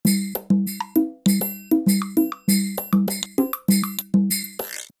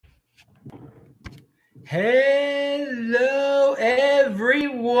Hello,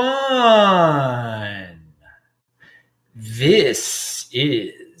 everyone. This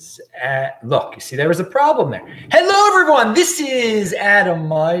is look, you see, there was a problem there. Hello, everyone. This is Adam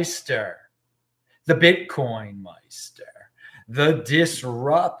Meister, the Bitcoin Meister, the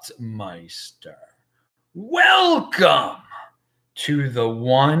Disrupt Meister. Welcome to the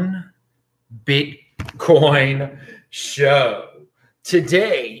One Bitcoin Show.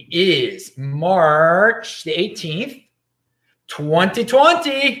 Today is March the 18th,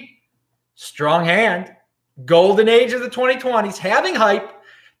 2020. Strong hand. Golden age of the 2020s. Having hype.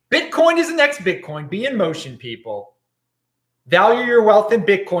 Bitcoin is the next Bitcoin. Be in motion, people. Value your wealth in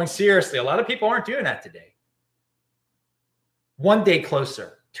Bitcoin. Seriously, a lot of people aren't doing that today. One day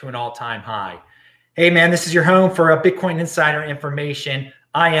closer to an all-time high. Hey, man, this is your home for a Bitcoin insider information.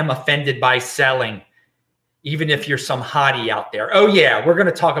 I am offended by selling. Even if you're some hottie out there. Oh, yeah, we're going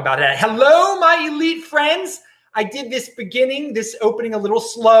to talk about that. Hello, my elite friends. I did this opening a little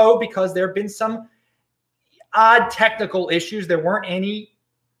slow because there have been some odd technical issues. There weren't any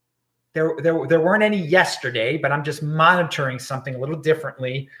yesterday, but I'm just monitoring something a little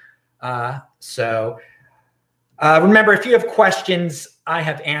differently. So remember, if you have questions, I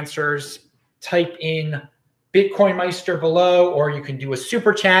have answers. Type in Bitcoin Meister below, or you can do a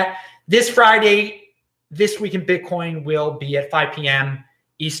super chat. This Friday, This Week in Bitcoin will be at 5 p.m.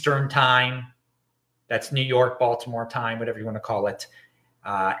 Eastern time. That's New York, Baltimore time, whatever you want to call it.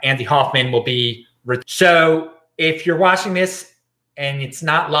 Andy Hoffman will be. So if you're watching this and it's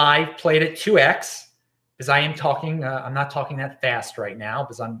not live, play it at 2x because I am talking. I'm not talking that fast right now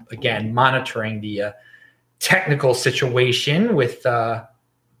because I'm, again, monitoring the technical situation with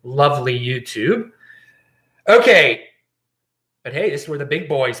lovely YouTube. Okay. But hey, this is where the big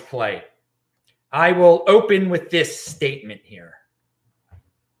boys play. I will open with this statement here.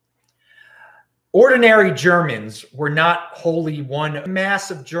 Ordinary Germans were not wholly one. A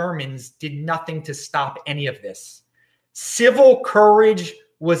mass of Germans did nothing to stop any of this. Civil courage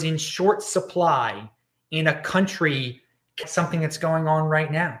was in short supply in a country, something that's going on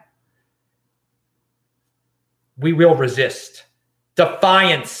right now. We will resist.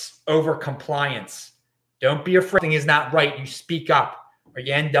 Defiance over compliance. Don't be afraid. Something is not right. You speak up, or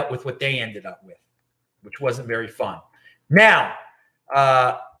you end up with what they ended up with, which wasn't very fun. Now,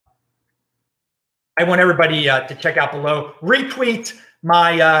 I want everybody to check out below. Retweet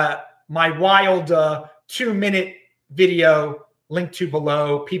my wild 2-minute video linked to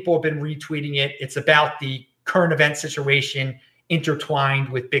below. People have been retweeting it. It's about the current event situation intertwined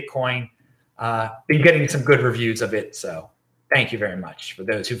with Bitcoin. Been getting some good reviews of it. So thank you very much for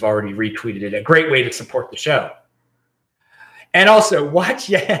those who've already retweeted it. A great way to support the show. And also watch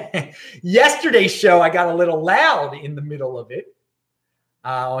yesterday's show. I got a little loud in the middle of it.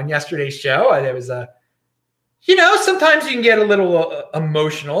 On yesterday's show, there was sometimes you can get a little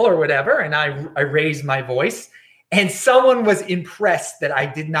emotional or whatever. And I raised my voice and someone was impressed that I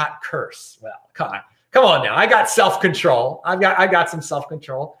did not curse. Well, come on now. I got self-control. I got some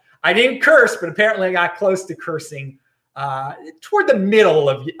self-control. I didn't curse, but apparently I got close to cursing toward the middle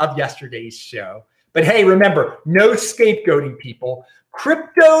of yesterday's show. But hey, remember, no scapegoating, people.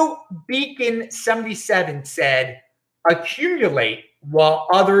 Crypto Beacon 77 said, accumulate while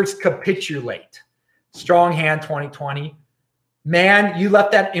others capitulate. Strong hand 2020. Man, you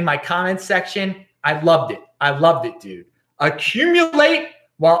left that in my comments section. I loved it. I loved it, dude. Accumulate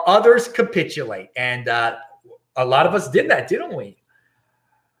while others capitulate. And a lot of us did that, didn't we?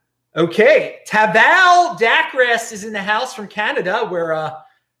 Okay. Taval Dacres is in the house from Canada, where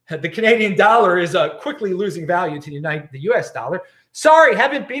the Canadian dollar is quickly losing value to the U.S. dollar. Sorry,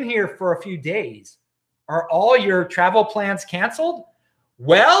 haven't been here for a few days. Are all your travel plans canceled?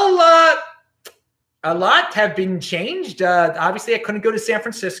 Well, a lot have been changed. Obviously, I couldn't go to San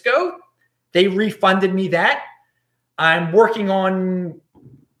Francisco. They refunded me that. I'm working on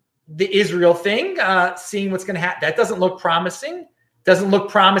the Israel thing, seeing what's going to happen. That doesn't look promising. Doesn't look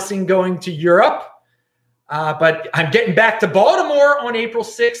promising going to Europe. But I'm getting back to Baltimore on April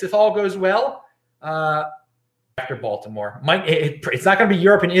 6th, if all goes well. After Baltimore. It's not going to be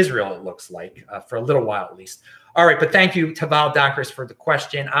Europe and Israel, it looks like, for a little while at least. All right, but thank you, Taval Dacres, for the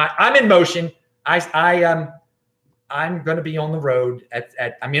question. I'm in motion. I'm going to be on the road.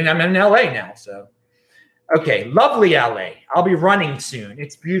 I'm in LA now, so. Okay, lovely LA. I'll be running soon.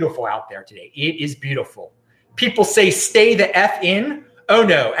 It's beautiful out there today. It is beautiful. People say stay the F in. Oh,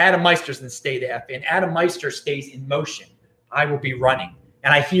 no, Adam Meister doesn't stay the F in. Adam Meister stays in motion. I will be running.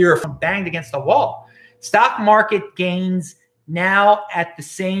 And I hear from banged against the wall. Stock market gains now at the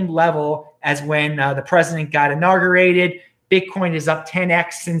same level as when the president got inaugurated. Bitcoin is up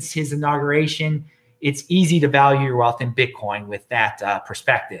 10x since his inauguration. it's easy to value your wealth in Bitcoin with that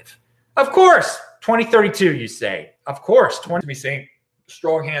perspective. Of course, 2032, you say. Of course, 20, me saying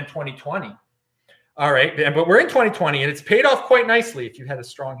strong hand 2020. All right, but we're in 2020, and it's paid off quite nicely if you had a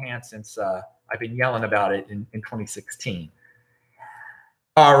strong hand since I've been yelling about it in 2016.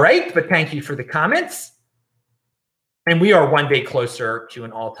 All right, but thank you for the comments. And we are one day closer to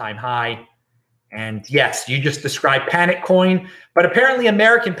an all-time high. And yes, you just described Panic Coin, but apparently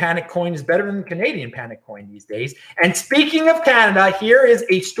American Panic Coin is better than Canadian Panic Coin these days. And speaking of Canada, here is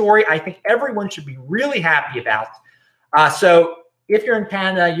a story I think everyone should be really happy about. So if you're in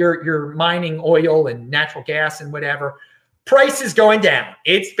Canada, you're mining oil and natural gas and whatever, price is going down.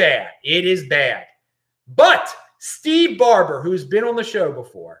 It's bad. It is bad. But Steve Barber, who's been on the show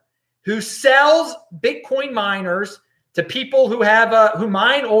before, who sells Bitcoin miners to people who have who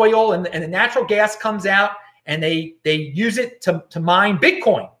mine oil, and the natural gas comes out and they use it to mine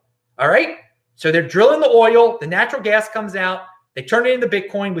Bitcoin. All right. So they're drilling the oil, the natural gas comes out, they turn it into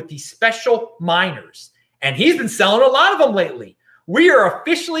Bitcoin with these special miners. And he's been selling a lot of them lately. We are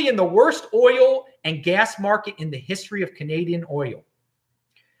officially in the worst oil and gas market in the history of Canadian oil.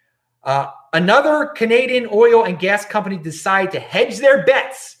 Another Canadian oil and gas company decided to hedge their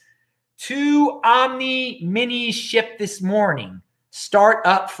bets. 2 Omni Minis shipped this morning, start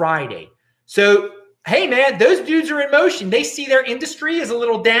up Friday. So, hey, man, those dudes are in motion. They see their industry is a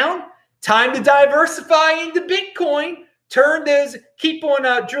little down. Time to diversify into Bitcoin. Turn those, keep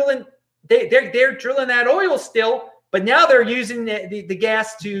on drilling. They're drilling that oil still, but now they're using the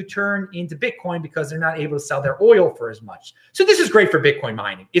gas to turn into Bitcoin because they're not able to sell their oil for as much. So this is great for Bitcoin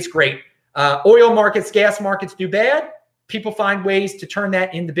mining. It's great. Oil markets, gas markets do bad. People find ways to turn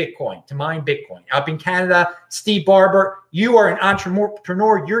that into Bitcoin, to mine Bitcoin. Up in Canada, Steve Barber, you are an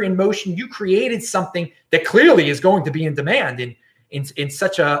entrepreneur. You're in motion. You created something that clearly is going to be in demand in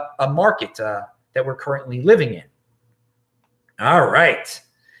such a market that we're currently living in. All right.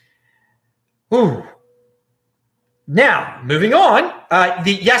 Ooh. Now, moving on.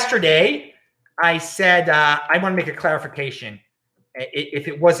 Yesterday, I said I want to make a clarification. If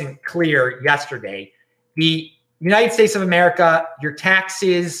it wasn't clear yesterday, the United States of America, your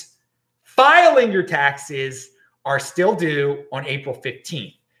taxes, filing your taxes are still due on April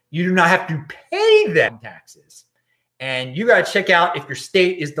 15th. You do not have to pay them taxes. And you got to check out if your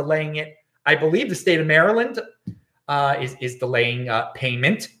state is delaying it. I believe the state of Maryland is delaying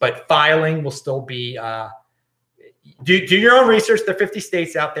payment, but filing will still be, do your own research. There are 50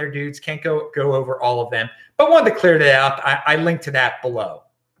 states out there, dudes. Can't go over all of them, but wanted to clear that up. I linked to that below.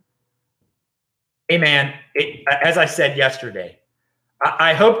 Hey, man, as I said yesterday,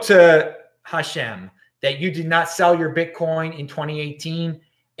 I hope to Hashem that you did not sell your Bitcoin in 2018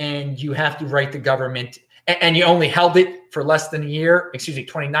 and you have to write the government and you only held it for less than a year,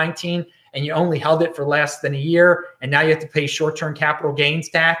 2019, and you only held it for less than a year, and now you have to pay short-term capital gains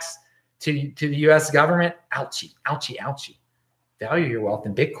tax to the U.S. government. Ouchie, ouchie, ouchie. Value your wealth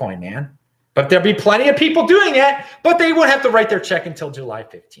in Bitcoin, man. But there'll be plenty of people doing that, but they won't have to write their check until July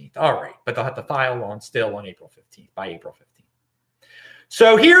 15th. All right, but they'll have to file on April 15th, by April 15th.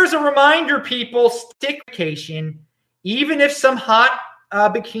 So here's a reminder, people, stick vacation, even if some hot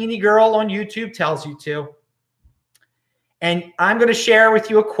bikini girl on YouTube tells you to. And I'm going to share with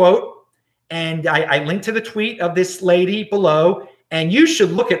you a quote, and I linked to the tweet of this lady below, and you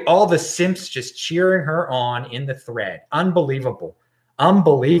should look at all the simps just cheering her on in the thread. Unbelievable.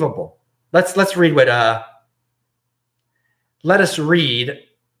 Unbelievable. Let's read what let us read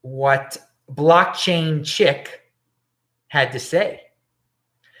what Blockchain Chick had to say.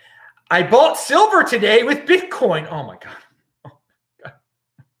 I bought silver today with Bitcoin. Oh my God. Oh my God.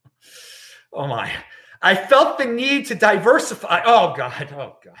 Oh my. I felt the need to diversify. Oh God.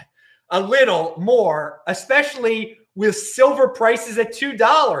 Oh God. A little more, especially with silver prices at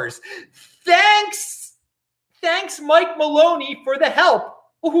 $2. Thanks, Mike Maloney, for the help.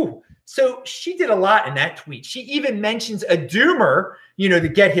 Ooh. So she did a lot in that tweet. She even mentions a doomer, to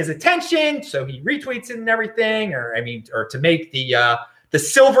get his attention. So he retweets it and everything, or to make the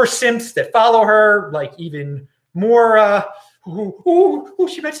silver simps that follow her like even more.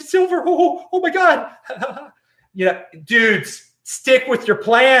 She mentioned silver. Oh my God. Dudes, stick with your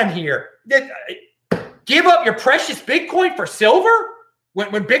plan here. Give up your precious Bitcoin for silver when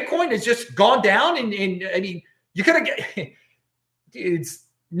Bitcoin has just gone down. And you could have, dudes.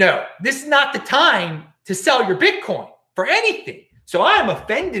 No, this is not the time to sell your Bitcoin for anything. So I am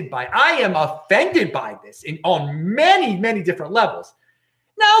offended by this on many, many different levels.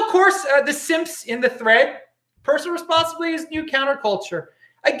 Now, of course, the simps in the thread, personal responsibility is new counterculture.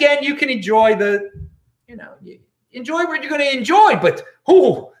 Again, you can enjoy enjoy what you're going to enjoy, but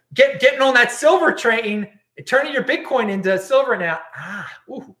getting on that silver train, turning your Bitcoin into silver now.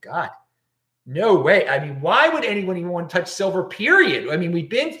 Oh God, no way. I mean, why would anyone even want to touch silver, period? I mean, we've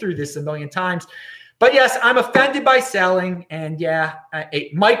been through this a million times. But yes, I'm offended by selling. And yeah,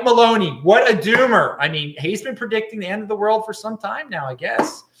 Mike Maloney, what a doomer. I mean, he's been predicting the end of the world for some time now, I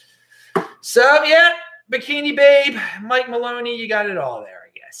guess. So yeah, Bikini Babe, Mike Maloney, you got it all there,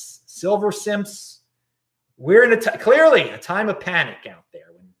 I guess. Silver Simps, we're in clearly a time of panic out there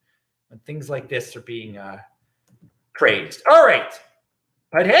when things like this are being praised. All right.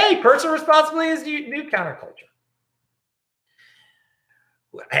 But hey, personal responsibility is new counterculture.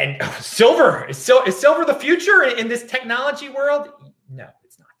 And silver, is silver the future in this technology world? No,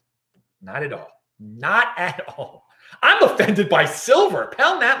 it's not. Not at all. Not at all. I'm offended by silver.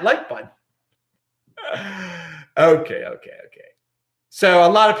 Pound that like button. Okay. So a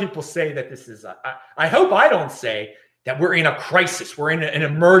lot of people say that this is, I hope I don't say that we're in a crisis. We're in an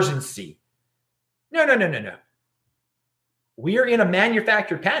emergency. No. We are in a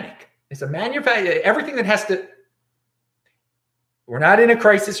manufactured panic. It's a everything that has to, we're not in a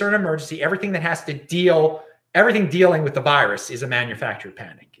crisis or an emergency. Everything that has to everything dealing with the virus is a manufactured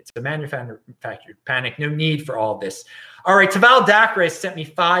panic. It's a manufactured panic. No need for all this. All right, Taval Dakra has sent me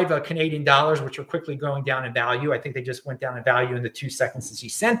 5 Canadian dollars, which are quickly going down in value. I think they just went down in value in the 2 seconds since he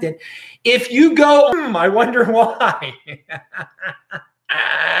sent it. If you go, I wonder why.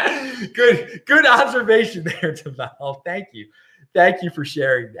 Good observation there, Taval. Thank you. Thank you for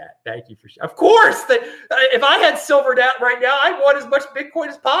sharing that. Of course, if I had silvered out right now, I'd want as much Bitcoin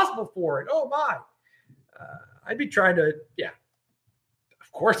as possible for it. Oh my. I'd be trying to, yeah.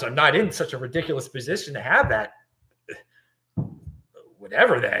 Of course, I'm not in such a ridiculous position to have that,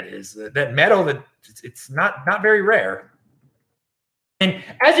 whatever that is, that metal, that it's not very rare. And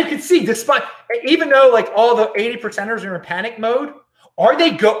as you can see, despite, even though like all the 80%ers are in panic mode, are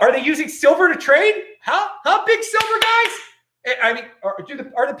they using silver to trade? How big silver, guys? I mean,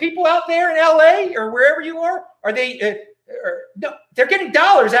 are the people out there in LA or wherever you are they? No, they're getting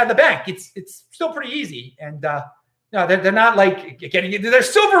dollars out of the bank. It's still pretty easy, and no, they're not like getting into their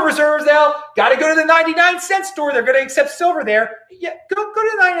silver reserves now. Got to go to the 99-cent store. They're going to accept silver there. Yeah, go to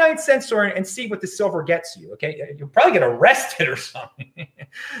the 99-cent store and see what the silver gets you. Okay, you'll probably get arrested or something.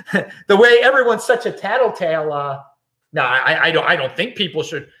 The way everyone's such a tattletale. No, I don't think people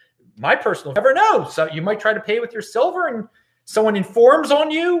should. My personal, never know. So you might try to pay with your silver, and someone informs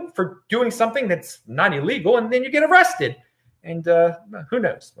on you for doing something that's not illegal, and then you get arrested. And who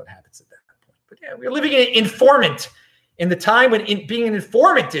knows what happens at that point. But yeah, we're living in an informant in the time when being an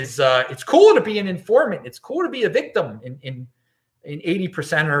informant is, it's cool to be an informant. It's cool to be a victim in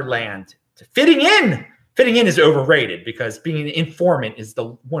 80%er land. Fitting in is overrated because being an informant is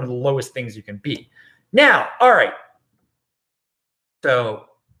one of the lowest things you can be. Now, all right. So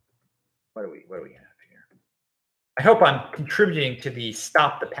what do we have here? I hope I'm contributing to the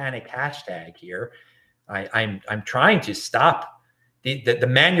Stop the Panic hashtag here. I'm trying to stop the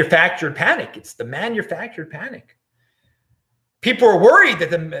manufactured panic. It's the manufactured panic. People are worried that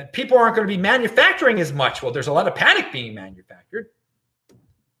the people aren't going to be manufacturing as much. Well, there's a lot of panic being manufactured.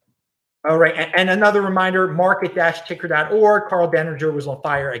 All right, and another reminder, market-ticker.org. Carl Denninger was on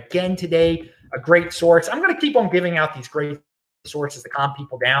fire again today. A great source. I'm going to keep on giving out these great sources to calm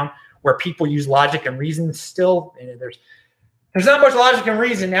people down, where people use logic and reason. Still, there's not much logic and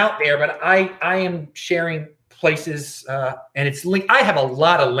reason out there, but I am sharing places, and it's linked. I have a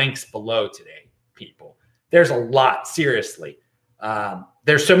lot of links below today, people. There's a lot, seriously.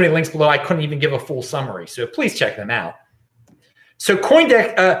 There's so many links below, I couldn't even give a full summary. So please check them out. So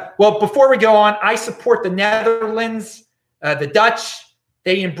CoinDesk, well, before we go on, I support the Netherlands, the Dutch.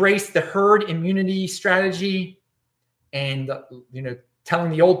 They embrace the herd immunity strategy, and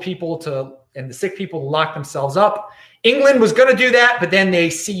telling the old people and the sick people to lock themselves up. England was going to do that, but then they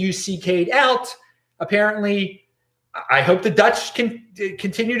CUCK'd out. Apparently, I hope the Dutch can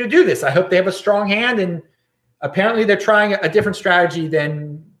continue to do this. I hope they have a strong hand, and apparently they're trying a different strategy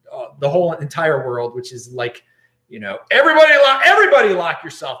than the whole entire world, which is like, everybody lock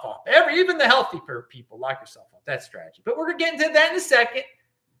yourself up. Even the healthy people lock yourself up. That strategy. But we're going to get into that in a second.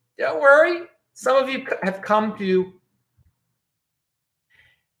 Don't worry. Some of you have come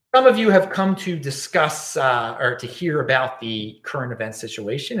to discuss or to hear about the current event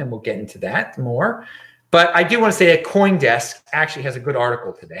situation, and we'll get into that more. But I do want to say that CoinDesk actually has a good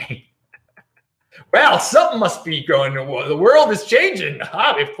article today. Well, something must be going on. The world is changing.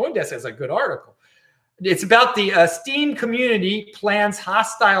 If CoinDesk has a good article. It's about the Steem community plans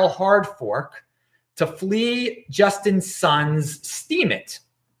hostile hard fork to flee Justin Sun's Steemit.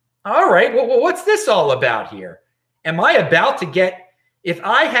 All right, well, what's this all about here? Am I about to get if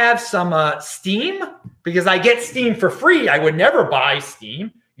I have some steam, because I get steam for free, I would never buy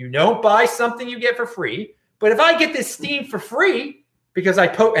steam. You don't buy something you get for free. But if I get this steam for free, because I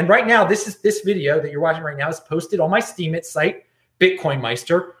and right now this video that you're watching right now is posted on my Steemit site, Bitcoin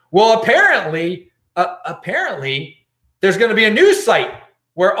Meister. Well, apparently there's going to be a news site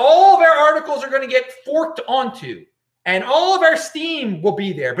where all of our articles are going to get forked onto, and all of our steam will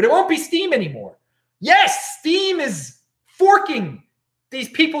be there, but it won't be steam anymore. Yes, Steem is forking. These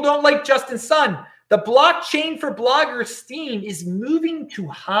people don't like Justin Sun. The blockchain for bloggers Steem is moving to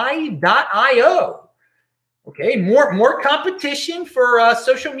Hive.io. Okay, more competition for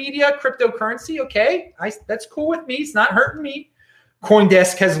social media cryptocurrency. Okay, that's cool with me. It's not hurting me.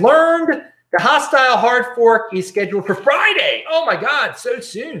 CoinDesk has learned the hostile hard fork is scheduled for Friday. Oh my God, so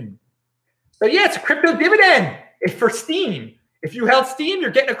soon. So yeah, it's a crypto dividend. It's for Steem. If you held Steem,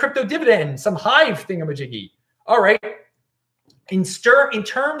 you're getting a crypto dividend, some Hive thingamajiggy. All right. In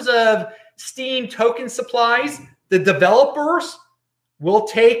terms of Steem token supplies, the developers will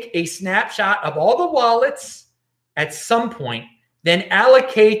take a snapshot of all the wallets at some point, then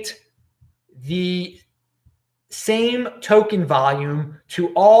allocate the same token volume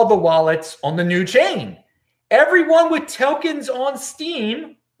to all the wallets on the new chain. Everyone with tokens on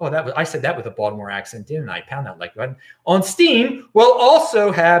Steem, I said that with a Baltimore accent, didn't I? Pound that like button. On Steem will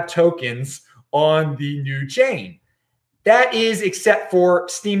also have tokens on the new chain. That is except for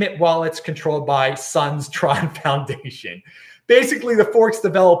Steemit wallets controlled by Sun's Tron Foundation. Basically, the Forks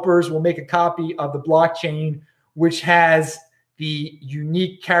developers will make a copy of the blockchain, which has the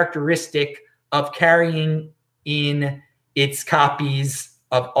unique characteristic of carrying in its copies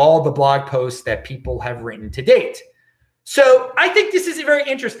of all the blog posts that people have written to date. So I think this is very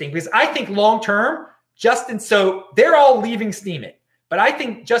interesting because I think long-term, so they're all leaving Steemit, but I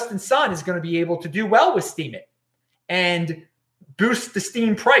think Justin Sun is going to be able to do well with Steemit and boost the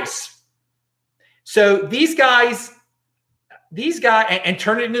Steem price. So these guys, and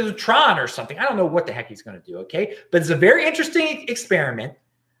turn it into the Tron or something. I don't know what the heck he's going to do, okay? But it's a very interesting experiment.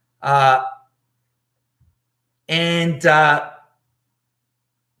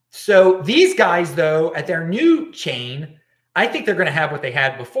 So these guys, though, at their new chain, I think they're going to have what they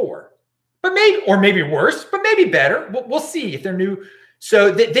had before. But maybe worse, but maybe better. We'll see if they're new. So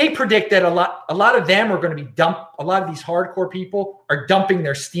they predict that a lot of them are going to be dumped. A lot of these hardcore people are dumping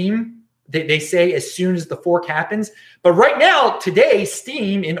their Steem. They say as soon as the fork happens. But right now, today,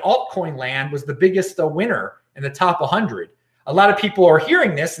 Steem in altcoin land was the biggest winner in the top 100. A lot of people are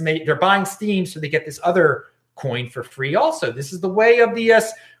hearing this and they're buying Steem so they get this other coin for free also. This is the way of the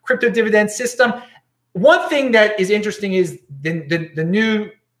crypto dividend system. One thing that is interesting is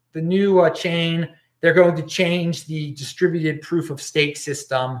the new chain. They're going to change the distributed proof of stake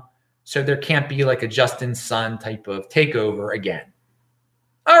system so there can't be like a Justin Sun type of takeover again.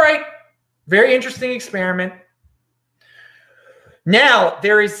 All right. Very interesting experiment. Now,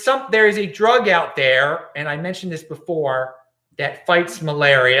 there is a drug out there, and I mentioned this before, that fights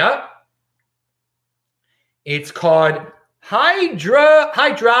malaria. It's called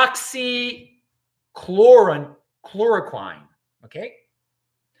hydroxychloroquine, okay?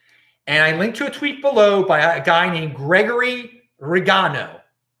 And I linked to a tweet below by a guy named Gregory Regano,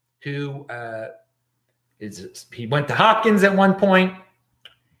 who he went to Hopkins at one point.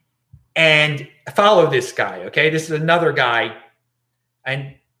 And follow this guy, okay? This is another guy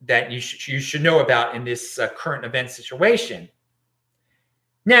and that you should know about in this current event situation.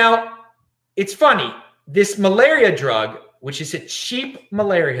 Now, it's funny. This malaria drug, which is a cheap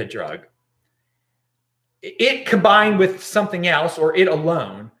malaria drug, it combined with something else or it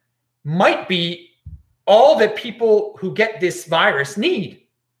alone might be all that people who get this virus need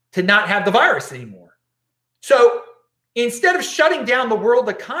to not have the virus anymore. So instead of shutting down the world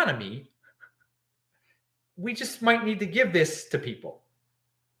economy, we just might need to give this to people.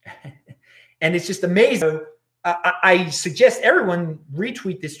 And it's just amazing. So, I suggest everyone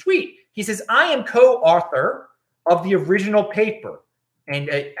retweet this tweet. He says, I am co-author of the original paper. And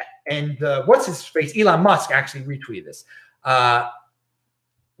what's his face? Elon Musk actually retweeted this.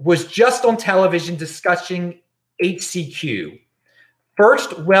 Was just on television discussing HCQ.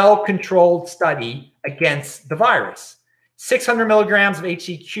 First well-controlled study against the virus. 600 milligrams of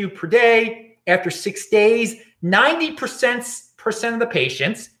HCQ per day. After 6 days, 90% of the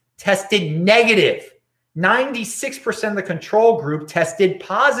patients tested negative. 96% of the control group tested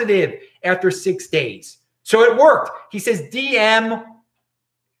positive after 6 days. So it worked. He says DM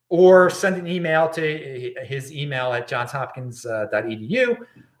or send an email to his email at johnshopkins.edu.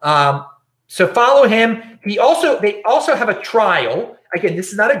 So follow him. They also have a trial. Again, this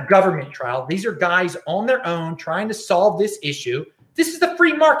is not a government trial. These are guys on their own trying to solve this issue. This is the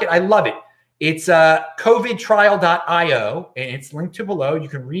free market. I love it. It's covidtrial.io, and it's linked to below. You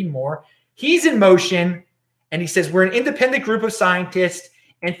can read more. He's in motion, and he says, we're an independent group of scientists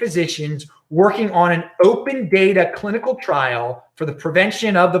and physicians working on an open data clinical trial for the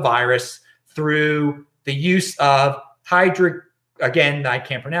prevention of the virus through the use of again, I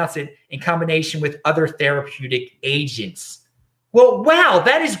can't pronounce it, in combination with other therapeutic agents. Well, wow,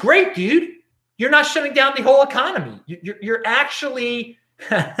 that is great, dude. You're not shutting down the whole economy. You're actually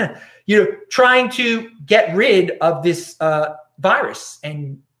trying to get rid of this virus,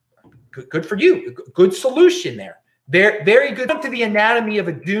 and good for you. Good solution there. Very, very good. To the anatomy of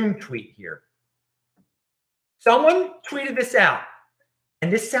a doom tweet here. Someone tweeted this out,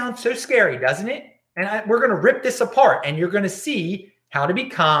 and this sounds so scary, doesn't it? And we're going to rip this apart, and you're going to see how to be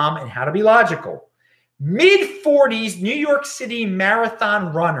calm and how to be logical. Mid-40s New York City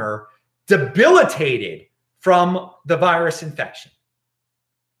marathon runner debilitated from the virus infection.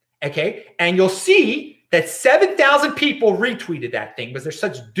 Okay, and you'll see that 7,000 people retweeted that thing because they're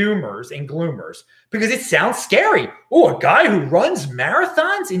such doomers and gloomers because it sounds scary. Oh, a guy who runs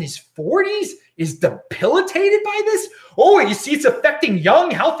marathons in his 40s is debilitated by this? Oh, you see, it's affecting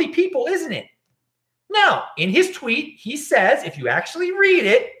young, healthy people, isn't it? Now, in his tweet, he says, if you actually read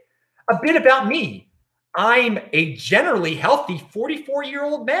it, a bit about me. I'm a generally healthy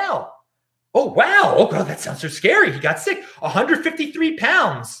 44-year-old male. Oh, wow. Oh, God, that sounds so scary. He got sick. 153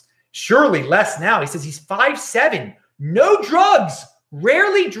 pounds. Surely less now. He says he's 5'7", no drugs,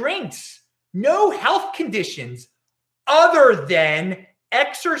 rarely drinks, no health conditions other than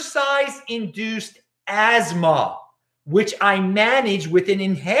exercise-induced asthma, which I manage with an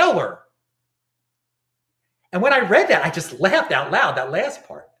inhaler. And when I read that, I just laughed out loud, that last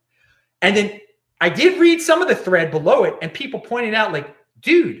part. And then I did read some of the thread below it, and people pointed out, like,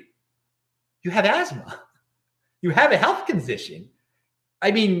 dude, you have asthma. You have a health condition.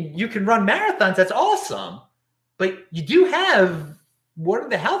 I mean, you can run marathons. That's awesome. But you do have one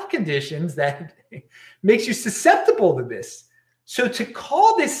of the health conditions that makes you susceptible to this. So to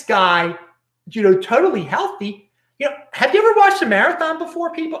call this guy, totally healthy, have you ever watched a marathon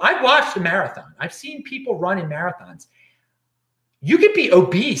before, people? I've watched a marathon. I've seen people run in marathons. You could be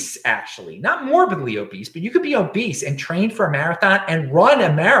obese, actually, not morbidly obese, but you could be obese and train for a marathon and run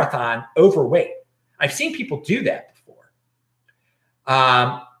a marathon overweight. I've seen people do that before.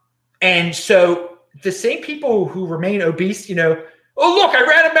 And so the same people who remain obese, oh, look, I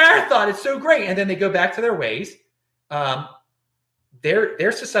ran a marathon. It's so great. And then they go back to their ways.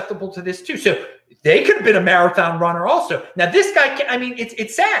 They're susceptible to this too. So they could have been a marathon runner also. Now, this guy,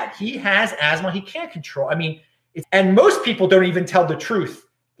 it's sad. He has asthma. He can't control. And most people don't even tell the truth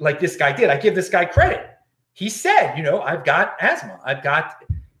like this guy did. I give this guy credit. He said, I've got asthma.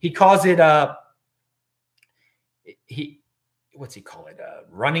 He calls it, what's he call it?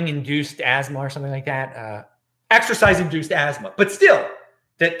 Running induced asthma or something like that. Exercise induced asthma. But still,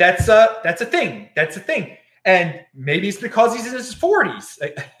 that's a thing. That's a thing. And maybe it's because he's in his 40s.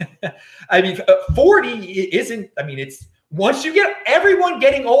 40 isn't, it's once you get, everyone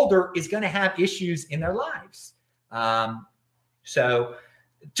getting older is going to have issues in their lives. So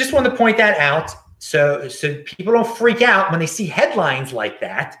just wanted to point that out. So people don't freak out when they see headlines like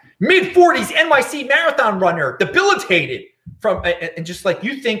that. Mid-40s NYC marathon runner debilitated from, and just like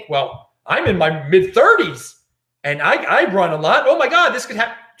you think, well, I'm in my mid-30s and I run a lot. Oh my God, this could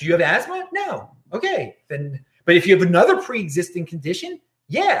happen. Do you have asthma? No. Okay. Then, but if you have another pre-existing condition,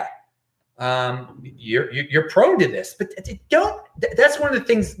 yeah, you're prone to this. But that's one of the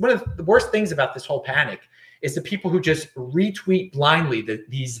things, one of the worst things about this whole panic is the people who just retweet blindly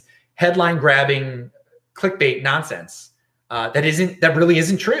these headline grabbing clickbait nonsense. That really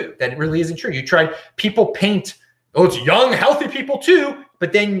isn't true. That really isn't true. People paint, oh, it's young, healthy people too,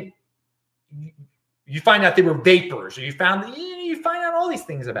 but then you find out they were vapors, or you find out all these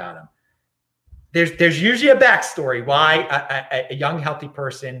things about them. There's usually a backstory why a young, healthy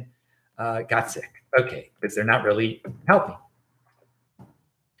person got sick. Okay, because they're not really healthy.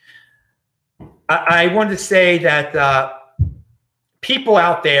 I wanted to say that people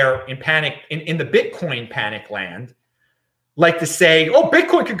out there in panic, in the Bitcoin panic land, like to say, oh,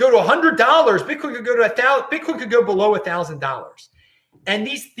 Bitcoin could go to $100. Bitcoin could go to $1,000. Bitcoin could go below $1,000. And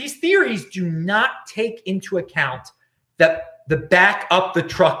these theories do not take into account the back up the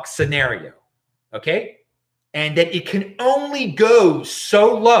truck scenario. Okay. And that it can only go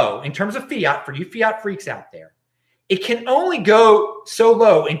so low in terms of fiat, for you fiat freaks out there. It can only go so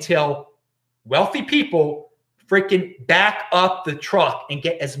low until wealthy people freaking back up the truck and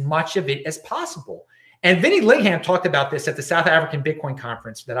get as much of it as possible. And Vinny Lingham talked about this at the South African Bitcoin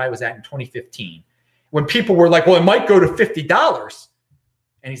conference that I was at in 2015. when people were like, well, it might go to $50.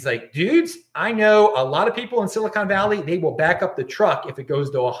 And he's like, dudes, I know a lot of people in Silicon Valley, they will back up the truck if it goes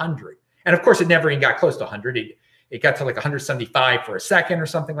to 100. And of course, it never even got close to 100. It got to like 175 for a second or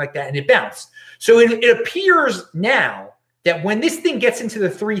something like that, and it bounced. So it appears now that when this thing gets into the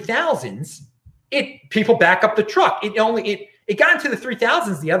 3000s, people back up the truck. It got into the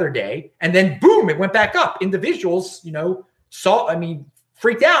 3000s the other day, and then boom, it went back up. Individuals,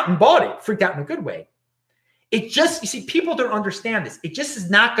 freaked out and bought it. Freaked out in a good way. You see, people don't understand this. It just is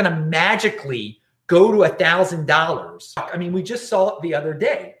not going to magically go to $1,000. I mean, we just saw it the other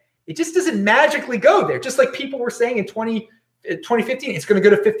day. It just doesn't magically go there. Just like people were saying in 2015, it's going to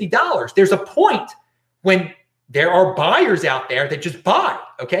go to $50. There's a point when there are buyers out there that just buy,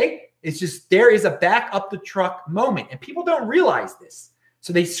 okay? It's just, there is a back up the truck moment, and people don't realize this.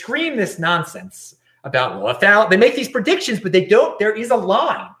 So they scream this nonsense about, well, they make these predictions, but they don't. There is a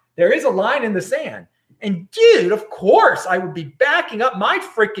line. There is a line in the sand. And dude, of course, I would be backing up my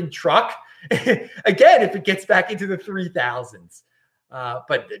freaking truck again if it gets back into the 3000s.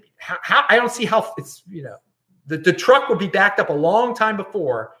 But how I don't see how it's, the truck would be backed up a long time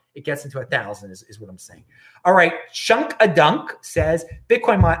before it gets into 1,000 is what I'm saying. All right. Chunk a Dunk says,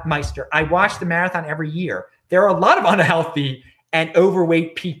 Bitcoin Meister, I watch the marathon every year. There are a lot of unhealthy and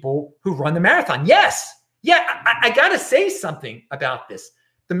overweight people who run the marathon. Yes. Yeah. I got to say something about this.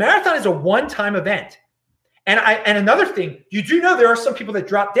 The marathon is a one-time event. And another thing, you do know there are some people that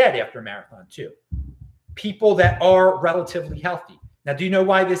drop dead after a marathon too. People that are relatively healthy. Now, do you know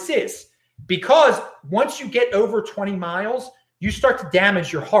why this is? Because once you get over 20 miles, you start to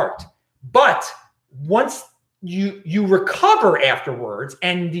damage your heart. But once you recover afterwards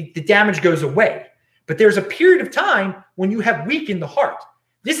and the damage goes away. But there's a period of time when you have weakened the heart.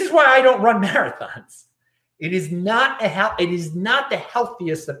 This is why I don't run marathons. It is not the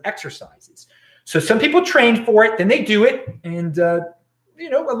healthiest of exercises. So some people train for it, then they do it, and a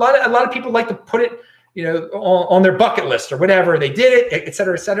lot of people like to put it, on their bucket list or whatever. They did it, et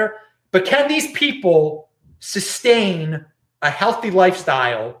cetera, et cetera. But can these people sustain a healthy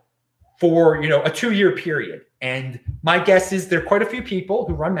lifestyle for a 2-year period? And my guess is there are quite a few people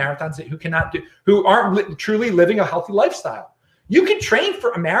who run marathons who aren't truly living a healthy lifestyle. You can train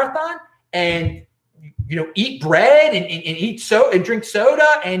for a marathon and eat bread and eat and drink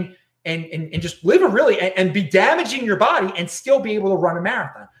soda and just live and be damaging your body and still be able to run a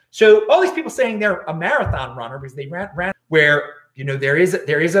marathon. So all these people saying they're a marathon runner because they ran where there is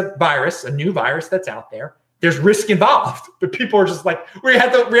a virus, a new virus that's out there. There's risk involved, but people are just like, we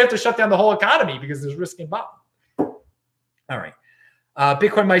have to shut down the whole economy because there's risk involved. All right,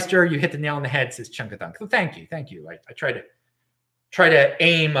 Bitcoin Meister, you hit the nail on the head, says Chunkadunk. So thank you. I try to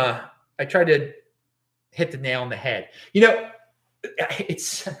aim. I try to hit the nail on the head.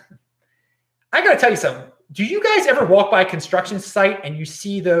 It's. I got to tell you something. Do you guys ever walk by a construction site and you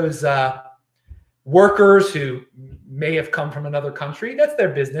see those workers who may have come from another country? That's their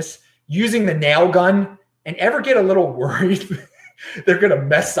business, using the nail gun, and ever get a little worried they're going to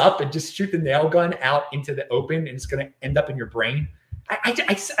mess up and just shoot the nail gun out into the open and it's going to end up in your brain?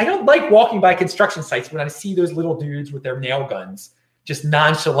 I don't like walking by construction sites when I see those little dudes with their nail guns just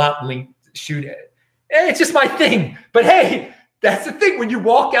nonchalantly shoot it. It's just my thing. But hey, that's the thing. When you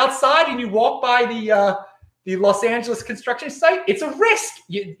walk outside and you walk by the Los Angeles construction site, it's a risk.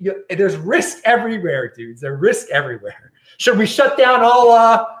 There's risk everywhere, dudes. There's risk everywhere. Should we shut down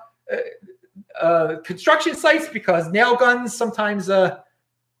all construction sites because nail guns sometimes they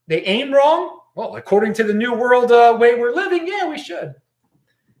aim wrong? Well, according to the new world way we're living, yeah, we should.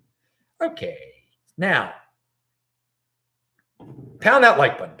 Okay. Now, pound that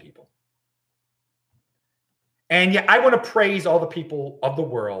like button, people. And yeah, I want to praise all the people of the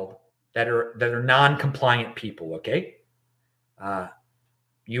world that are non-compliant people. Okay,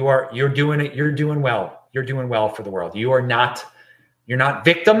 you're doing it. You're doing well. You're doing well for the world. You're not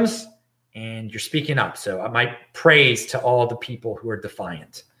victims, and you're speaking up. So my praise to all the people who are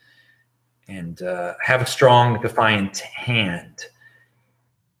defiant and have a strong, defiant hand.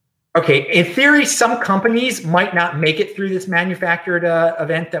 Okay, in theory, some companies might not make it through this manufactured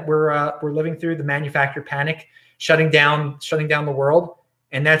event that we're living through, the manufactured panic, shutting down the world,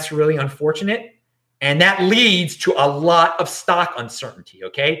 and that's really unfortunate. And that leads to a lot of stock uncertainty,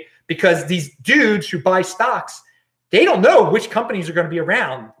 okay? Because these dudes who buy stocks, they don't know which companies are going to be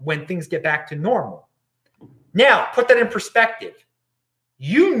around when things get back to normal. Now, put that in perspective.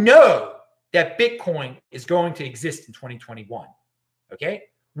 You know that Bitcoin is going to exist in 2021, okay?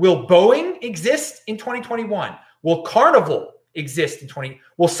 Will Boeing exist in 2021? Will Carnival exist in 2021?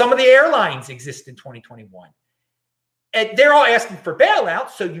 Will some of the airlines exist in 2021? And they're all asking for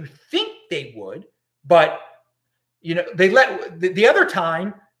bailouts, so you think they would, But, they let the other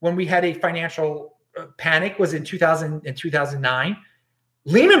time when we had a financial panic was in 2000 and 2009.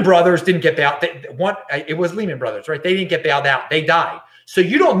 Lehman Brothers didn't get bailed. It was Lehman Brothers, right? They didn't get bailed out. They died. So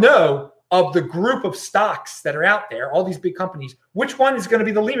you don't know of the group of stocks that are out there, all these big companies, which one is going to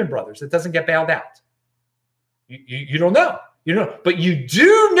be the Lehman Brothers that doesn't get bailed out? You don't know. But you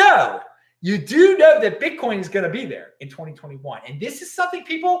do know that Bitcoin is going to be there in 2021. And this is something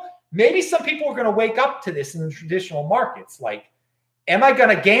maybe some people are going to wake up to this in the traditional markets. Like, am I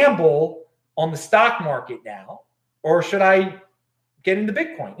going to gamble on the stock market now, or should I get into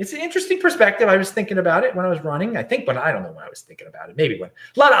Bitcoin? It's an interesting perspective. I was thinking about it when I was running. I don't know when I was thinking about it. Maybe when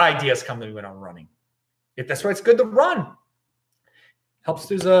a lot of ideas come to me when I'm running. That's why it's good to run. Helps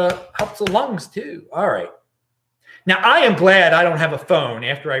the lungs too. All right. Now, I am glad I don't have a phone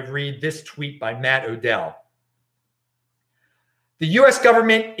after I read this tweet by Matt Odell. The U.S.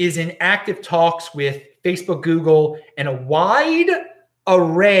 government is in active talks with Facebook, Google, and a wide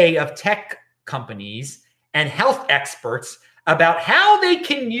array of tech companies and health experts about how they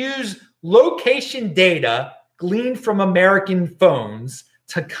can use location data gleaned from American phones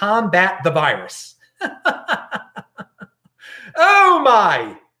to combat the virus. Oh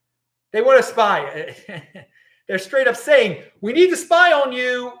my! They want to spy. They're straight up saying, we need to spy on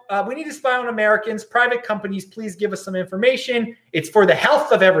you. We need to spy on Americans. Private companies, please give us some information. It's for the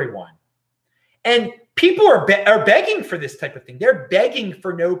health of everyone. And people are begging for this type of thing. They're begging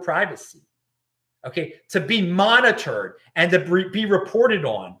for no privacy. Okay, to be monitored and to be reported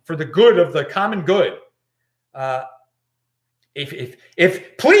on for the good of the common good.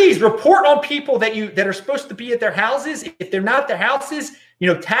 If please report on people that are supposed to be at their houses. If they're not at their houses,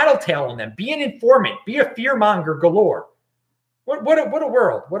 tattletale on them. Be an informant. Be a fearmonger galore. What a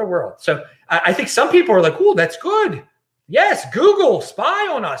world. What a world. So I think some people are like, "Oh, that's good. Yes, Google, spy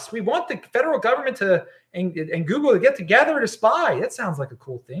on us. We want the federal government and Google to get together to spy." That sounds like a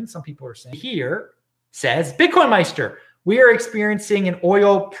cool thing. Some people are saying. Here says Bitcoin Meister, we are experiencing an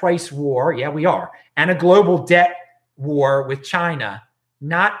oil price war. Yeah, we are. And a global debt war with China.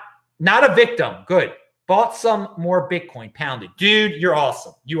 Not a victim. Good. Bought some more Bitcoin, pounded. Dude, you're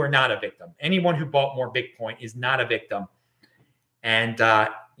awesome. You are not a victim. Anyone who bought more Bitcoin is not a victim. And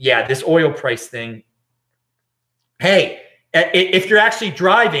this oil price thing. Hey, if you're actually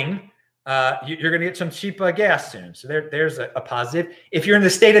driving, you're going to get some cheap gas soon. So there's a positive. If you're in the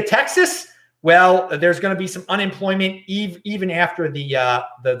state of Texas, well, there's going to be some unemployment even after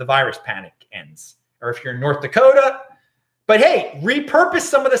the virus panic ends. Or if you're in North Dakota. But hey, repurpose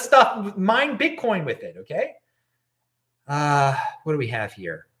some of the stuff, mine Bitcoin with it, okay? What do we have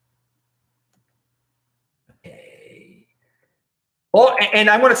here? Okay. Well, and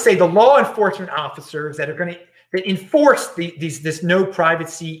I want to say the law enforcement officers that are going to enforce this no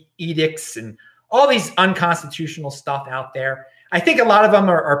privacy edicts and all these unconstitutional stuff out there. I think a lot of them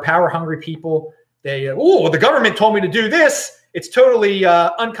are power hungry people. The government told me to do this. It's totally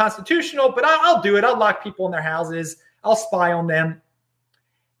unconstitutional, but I'll do it. I'll lock people in their houses. I'll spy on them.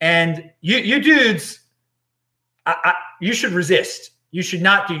 And you dudes, you should resist. You should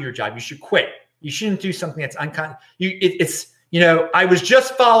not do your job. You should quit. You shouldn't do something that's I was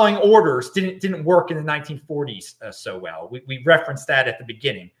just following orders. Didn't work in the 1940s so well. We referenced that at the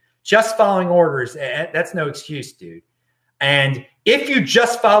beginning. Just following orders, that's no excuse, dude. And if you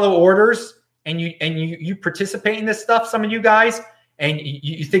just follow orders and you participate in this stuff, some of you guys, and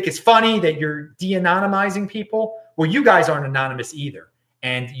you think it's funny that you're de-anonymizing people, well, you guys aren't anonymous either.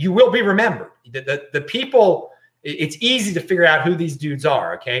 And you will be remembered. The people, it's easy to figure out who these dudes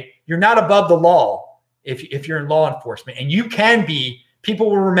are, okay? You're not above the law if you're in law enforcement. And you can be, people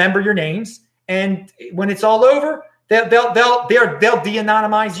will remember your names. And when it's all over, they'll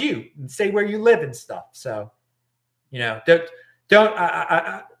de-anonymize you and say where you live and stuff. So, don't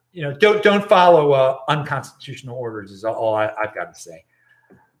follow unconstitutional orders is all I've got to say.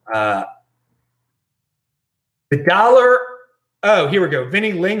 The dollar. Oh, here we go.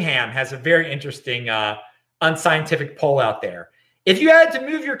 Vinny Lingham has a very interesting unscientific poll out there. If you had to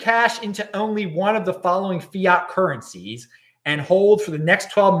move your cash into only one of the following fiat currencies and hold for the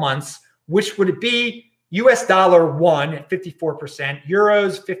next 12 months, which would it be? US dollar 1 at 54%,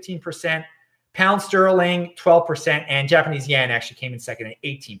 euros 15%, pound sterling 12%, and Japanese yen actually came in second at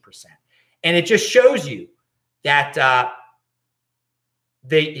 18%. And it just shows you that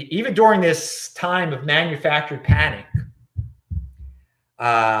even during this time of manufactured panic,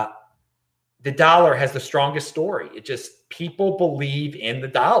 the dollar has the strongest story. It just, people believe in the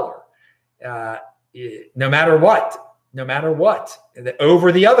dollar, no matter what,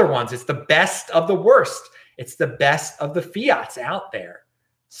 over the other ones. It's the best of the worst. It's the best of the fiats out there.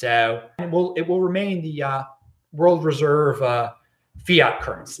 So it will remain the world reserve fiat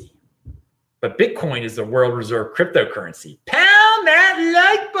currency. But Bitcoin is the world reserve cryptocurrency. Pound that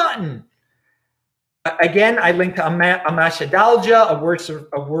like button. Again, I linked to Amashadalja,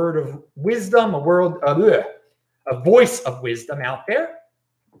 a word of wisdom, a voice of wisdom out there.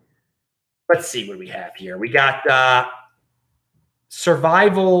 Let's see what we have here. We got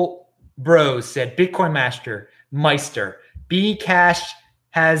Survival Bros said, Bitcoin Meister, Bcash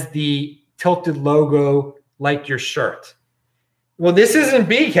has the tilted logo like your shirt. Well, this isn't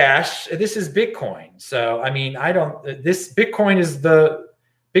Bcash. This is Bitcoin. So, I mean, this Bitcoin is the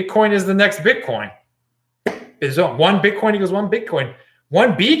next Bitcoin. Is one Bitcoin equals one Bitcoin.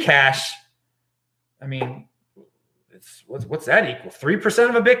 One Bcash, I mean, what's that equal? 3%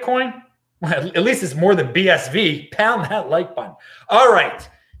 of a Bitcoin? Well, at least it's more than BSV. Pound that like button. All right.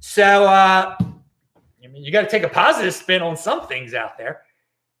 So, I mean, you got to take a positive spin on some things out there.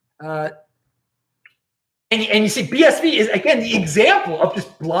 And you see, BSV is, again, the example of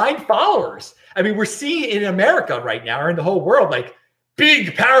just blind followers. I mean, we're seeing it in America right now, or in the whole world, like,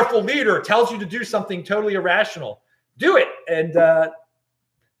 big, powerful leader tells you to do something totally irrational. Do it. And,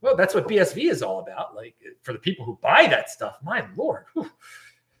 well, that's what BSV is all about. Like, for the people who buy that stuff, my Lord. Whew.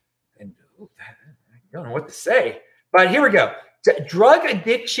 And I don't know what to say. But here we go. Drug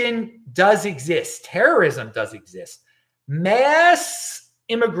addiction does exist. Terrorism does exist. Mass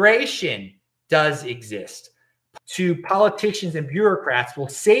immigration does exist. To politicians and bureaucrats will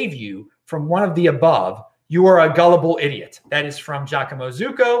save you from one of the above. You are a gullible idiot. That is from Giacomo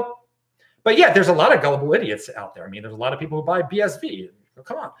Zucco. But yeah, there's a lot of gullible idiots out there. I mean, there's a lot of people who buy BSV.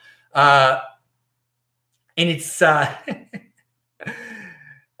 Come on. And it's, hey,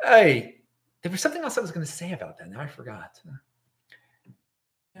 there was something else I was going to say about that. Now I forgot.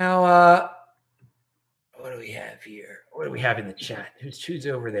 Now, what do we have here? What do we have in the chat? Who's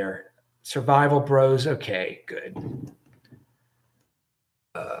over there? Survival Bros. Okay, good.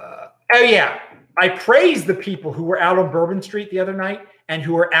 Oh, yeah. I praised the people who were out on Bourbon Street the other night and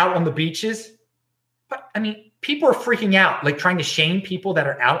who were out on the beaches. But, I mean, people are freaking out, like trying to shame people that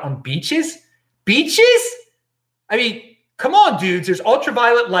are out on beaches. Beaches? I mean, come on, dudes. There's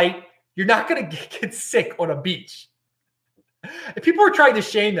ultraviolet light. You're not going to get sick on a beach. If people are trying to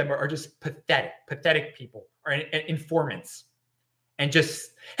shame them are just pathetic people or informants. And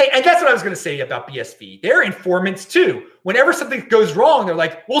just, hey, and that's what I was going to say about BSV. They're informants too. Whenever something goes wrong, they're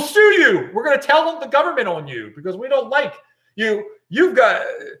like, we'll sue you. We're going to tell the government on you because we don't like you. You've got,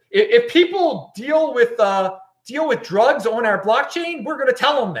 if people deal with drugs on our blockchain, we're going to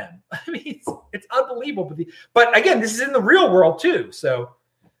tell them. I mean, it's unbelievable. But again, this is in the real world too. So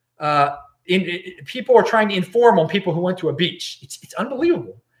people are trying to inform on people who went to a beach. It's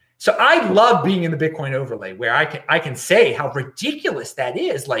unbelievable. So I love being in the Bitcoin overlay where I can say how ridiculous that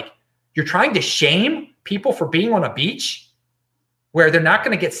is. Like, you're trying to shame people for being on a beach where they're not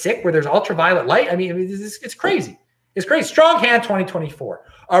going to get sick, where there's ultraviolet light. I mean, it's crazy. It's crazy. Strong hand 2024.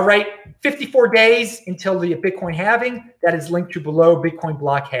 All right. 54 days until the Bitcoin halving. That is linked to below,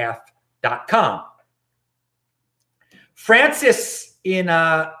 bitcoinblockhalf.com. Francis in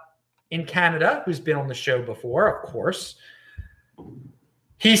Canada, who's been on the show before, of course.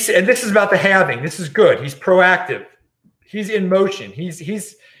 He said, and this is about the halving. This is good. He's proactive. He's in motion.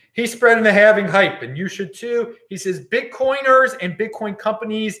 He's spreading the halving hype, and you should too. He says Bitcoiners and Bitcoin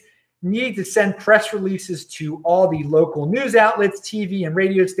companies need to send press releases to all the local news outlets, TV and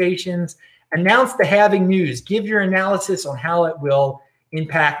radio stations. Announce the halving news. Give your analysis on how it will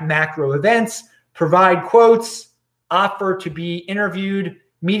impact macro events. Provide quotes. Offer to be interviewed.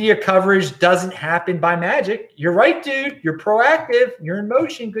 Media coverage doesn't happen by magic. You're right, dude. You're proactive. You're in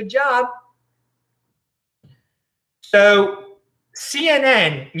motion. Good job. So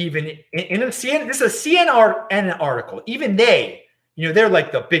CNN, even in a CNN, this is a CNN article. Even they, they're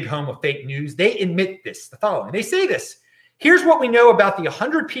like the big home of fake news. They admit the following. They say this. Here's what we know about the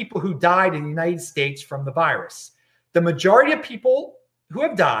 100 people who died in the United States from the virus. The majority of people who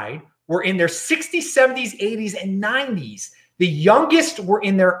have died were in their 60s, 70s, 80s, and 90s. The youngest were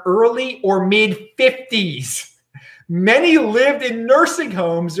in their early or mid-50s. Many lived in nursing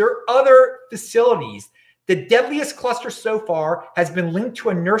homes or other facilities. The deadliest cluster so far has been linked to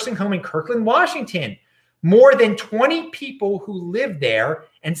a nursing home in Kirkland, Washington. More than 20 people who lived there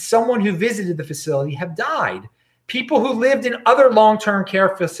and someone who visited the facility have died. People who lived in other long-term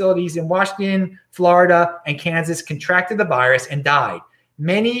care facilities in Washington, Florida, and Kansas contracted the virus and died.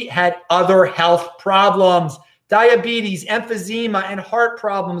 Many had other health problems. Diabetes, emphysema, and heart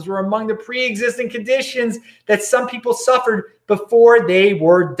problems were among the pre-existing conditions that some people suffered before they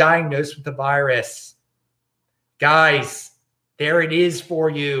were diagnosed with the virus. Guys, There it is for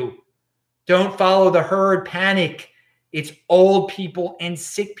you. Don't follow the herd panic. It's old people and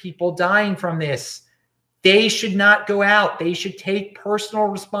sick people dying from this. They should not go out. They should take personal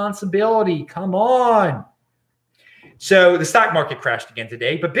responsibility. Come on. So the stock market crashed again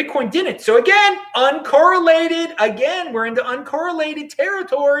today, but Bitcoin didn't. So again, uncorrelated. Again, we're into uncorrelated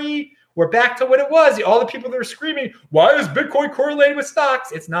territory. We're back to what it was. All the people that are screaming, why is Bitcoin correlated with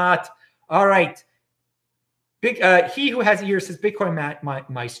stocks? It's not. All right. He who has ears says, Bitcoin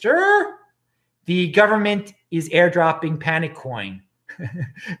Meister, the government is airdropping panic coin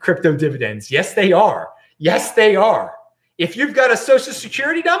crypto dividends. Yes, they are. Yes, they are. If you've got a social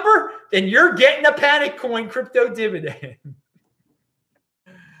security number, then you're getting a panic coin crypto dividend.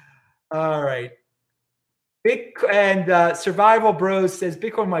 All right. Survival Bros says,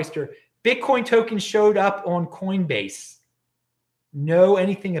 Bitcoin Meister, Bitcoin token showed up on Coinbase. Know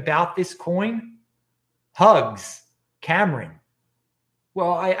anything about this coin? Hugs, Cameron.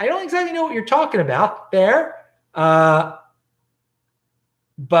 Well, I don't exactly know what you're talking about there. But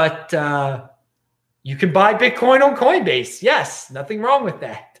you can buy Bitcoin on Coinbase. Yes, nothing wrong with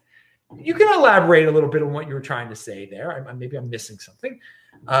that. You can elaborate a little bit on what you were trying to say there. Maybe I'm missing something.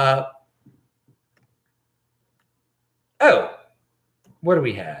 What do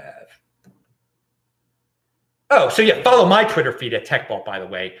we have? Oh, so yeah, follow my Twitter feed at TechVault, by the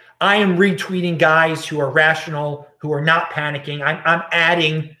way. I am retweeting guys who are rational, who are not panicking. I'm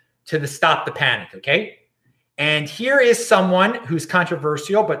adding to the stop the panic, okay? And here is someone who's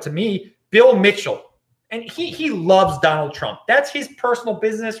controversial, but to me, Bill Mitchell. And he loves Donald Trump. That's his personal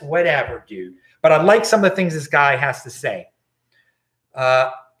business, whatever, dude. But I like some of the things this guy has to say.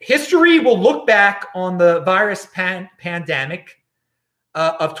 History will look back on the virus pandemic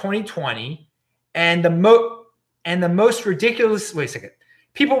of 2020 and the most ridiculous, wait a second.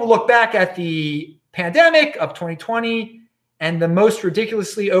 People will look back at the pandemic of 2020 and the most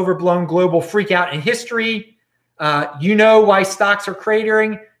ridiculously overblown global freakout in history. You know why stocks are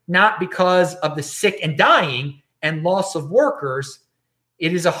cratering? Not because of the sick and dying and loss of workers.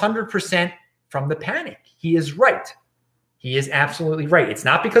 It is 100% from the panic. He is right. He is absolutely right. It's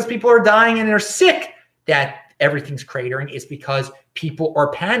not because people are dying and they're sick that everything's cratering. It's because people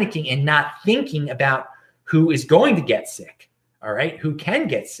are panicking and not thinking about who is going to get sick, all right, who can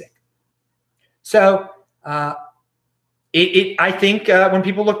get sick. So I think when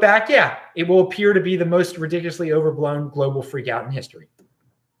people look back, yeah, it will appear to be the most ridiculously overblown global freakout in history.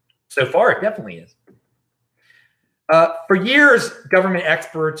 So far, it definitely is. For years, government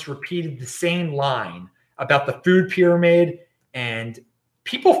experts repeated the same line about the food pyramid, and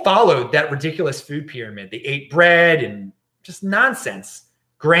people followed that ridiculous food pyramid. They ate bread and just nonsense,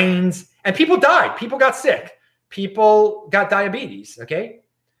 grains, and people died. People got sick. People got diabetes, okay?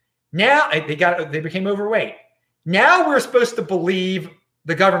 Now they became overweight. Now we're supposed to believe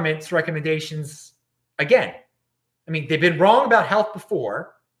the government's recommendations again. I mean, they've been wrong about health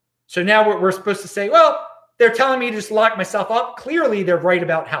before. So now we're supposed to say, well, they're telling me to just lock myself up. Clearly, they're right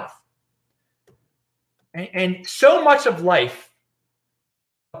about health. And so much of life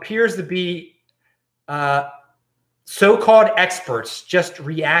appears to be so-called experts just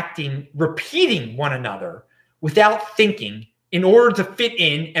repeating one another without thinking in order to fit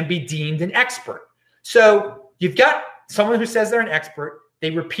in and be deemed an expert. So you've got someone who says they're an expert.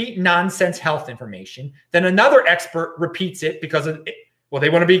 They repeat nonsense health information. Then another expert repeats it because of it. Well, they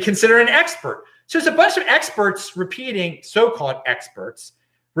want to be considered an expert. So it's a bunch of experts repeating, so-called experts,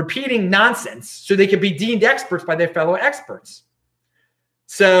 repeating nonsense so they can be deemed experts by their fellow experts.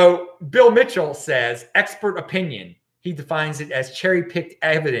 So Bill Mitchell says, expert opinion. He defines it as cherry-picked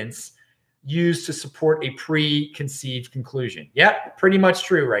evidence used to support a preconceived conclusion. Yep, pretty much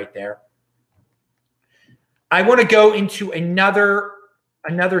true right there. I want to go into another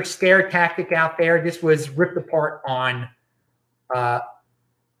scare tactic out there. This was ripped apart on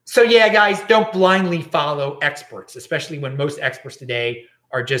so yeah, guys, don't blindly follow experts, especially when most experts today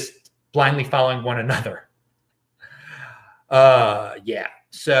are just blindly following one another. Yeah.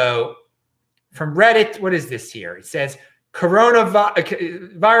 So from Reddit, what is this here? It says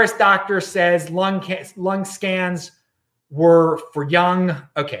coronavirus doctor says lung scans were for young.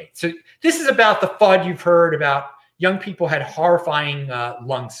 Okay. So this is about the FUD you've heard about. Young people had horrifying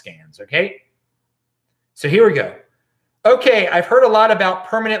lung scans. Okay. So here we go. Okay, I've heard a lot about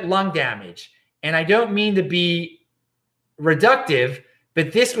permanent lung damage, and I don't mean to be reductive,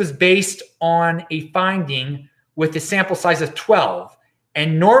 but this was based on a finding with a sample size of 12,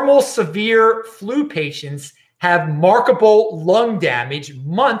 and normal severe flu patients have markable lung damage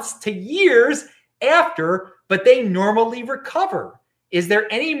months to years after, but they normally recover. Is there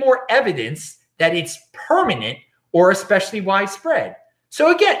any more evidence that it's permanent, or especially widespread.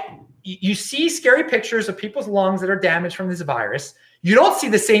 So again, you see scary pictures of people's lungs that are damaged from this virus. You don't see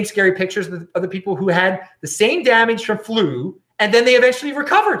the same scary pictures of the people who had the same damage from flu, and then they eventually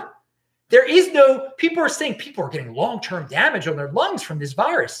recovered. There is no, people are saying people are getting long-term damage on their lungs from this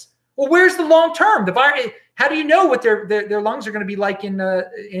virus. Well, where's the long-term? The virus, how do you know what their lungs are going to be like in a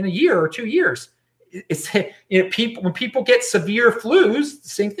year or 2 years? It's, you know, people, when people get severe flus, the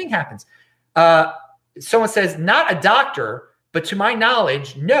same thing happens. Someone says, not a doctor, but to my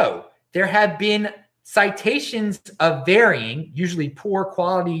knowledge, no. There have been citations of varying, usually poor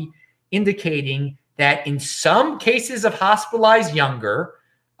quality, indicating that in some cases of hospitalized younger,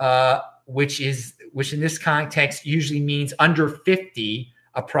 which in this context usually means under 50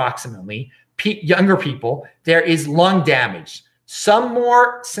 approximately, younger people, there is lung damage. Some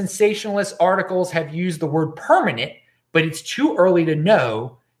more sensationalist articles have used the word permanent, but it's too early to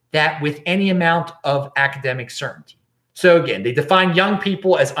know that with any amount of academic certainty. So again, they define young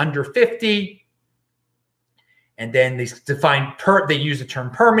people as under 50, and then they define they use the term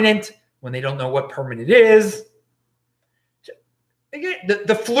permanent when they don't know what permanent is. So again,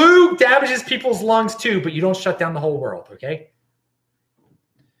 the flu damages people's lungs too, but you don't shut down the whole world, okay?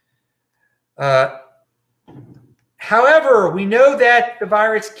 However, we know that the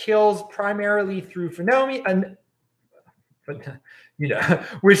virus kills primarily through pneumonia, you know,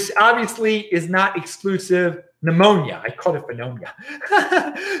 which obviously is not exclusive. Pneumonia, I called it pneumonia.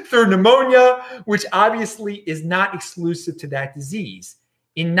 Through pneumonia, which obviously is not exclusive to that disease.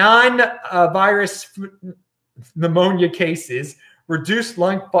 In non-virus pneumonia cases, reduced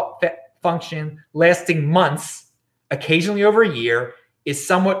lung function lasting months, occasionally over a year, is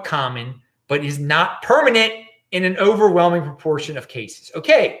somewhat common, but is not permanent in an overwhelming proportion of cases.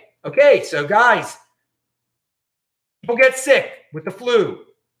 Okay, so guys, people get sick with the flu.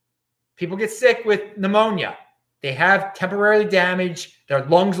 People get sick with pneumonia. They have temporarily damage. Their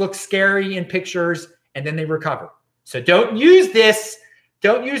lungs look scary in pictures, and then they recover. So don't use this.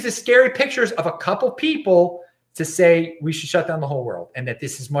 Don't use the scary pictures of a couple people to say we should shut down the whole world and that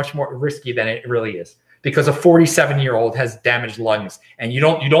this is much more risky than it really is, because a 47-year-old has damaged lungs, and you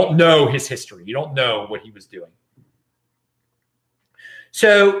don't know his history. You don't know what he was doing.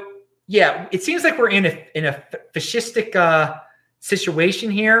 So yeah, it seems like we're in a fascistic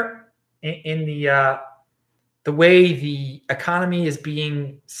situation here in the way the economy is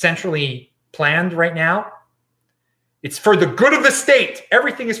being centrally planned right now. It's for the good of the state.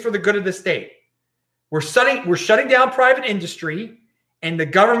 Everything is for the good of the state. We're shutting down private industry, and the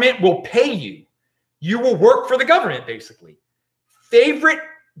government will pay you. You will work for the government, basically. Favorite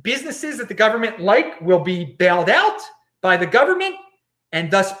businesses that the government will be bailed out by the government and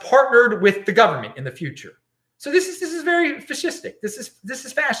thus partnered with the government in the future. So this is very fascistic. This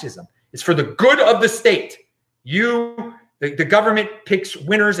is fascism. It's for the good of the state. The government picks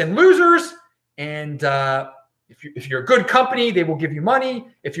winners and losers, and if you're a good company, they will give you money.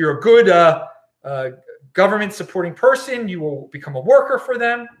 If you're a good government supporting person, you will become a worker for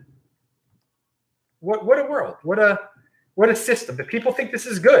them. What a world! What a system! But people think this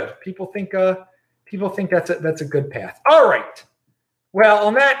is good. People think that's a good path. All right. Well,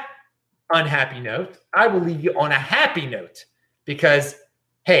 on that unhappy note, I will leave you on a happy note, because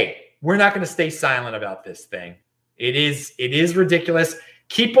hey, we're not going to stay silent about this thing. It is ridiculous.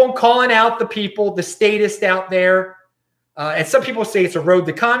 Keep on calling out the people, the statists out there. And some people say it's a road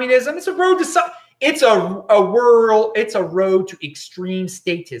to communism. It's a road to it's a road to extreme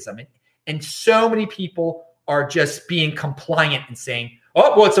statism. And so many people are just being compliant and saying,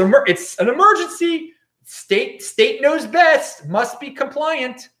 oh, well, it's an emergency. State knows best, must be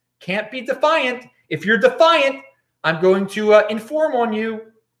compliant, can't be defiant. If you're defiant, I'm going to inform on you.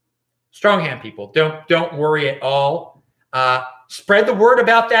 Stronghand people, don't worry at all. Spread the word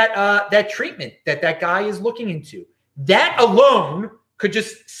about that treatment that guy is looking into. That alone could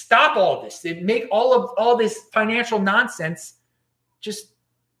just stop all this. It make all this financial nonsense just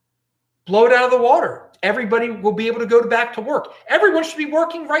blow it out of the water. Everybody will be able to go back to work. Everyone should be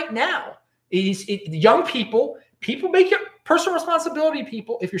working right now. Young people make your personal responsibility.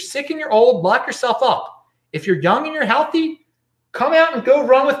 People, if you're sick and you're old, lock yourself up. If you're young and you're healthy, come out and go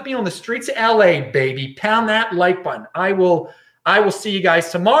run with me on the streets of LA, baby. Pound that like button. I will see you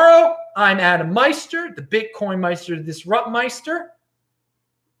guys tomorrow. I'm Adam Meister, the Bitcoin Meister, the Disrupt Meister.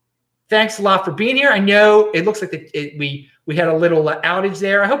 Thanks a lot for being here. I know it looks like we had a little outage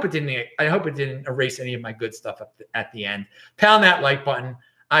there. I hope it didn't erase any of my good stuff at the end. Pound that like button.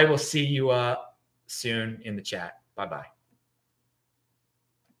 I will see you soon in the chat. Bye-bye.